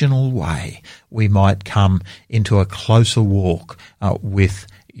relational way. We might come into a closer walk with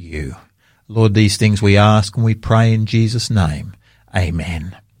you. Lord, these things we ask and we pray in Jesus' name.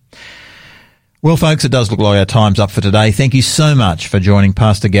 Amen. Well, folks, it does look like our time's up for today. Thank you so much for joining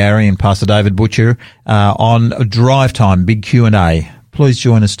Pastor Gary and Pastor David Butcher on Drive Time, Big Q&A. Please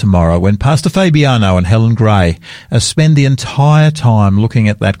join us tomorrow when Pastor Fabiano and Helen Gray spend the entire time looking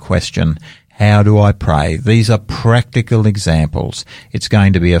at that question, how do I pray? These are practical examples. It's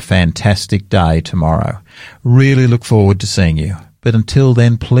going to be a fantastic day tomorrow. Really look forward to seeing you. But until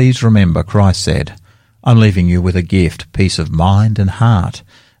then, please remember Christ said, I'm leaving you with a gift, peace of mind and heart.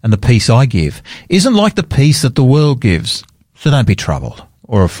 And the peace I give isn't like the peace that the world gives. So don't be troubled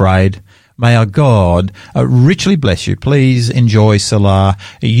or afraid. May our God richly bless you. Please enjoy Salah.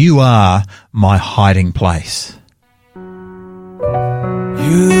 You are my hiding place. You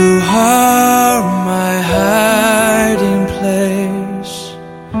are my hiding place.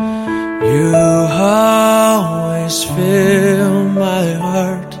 You always fill my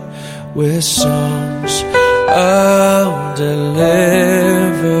heart with songs of deliverance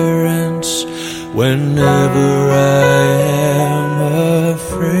whenever I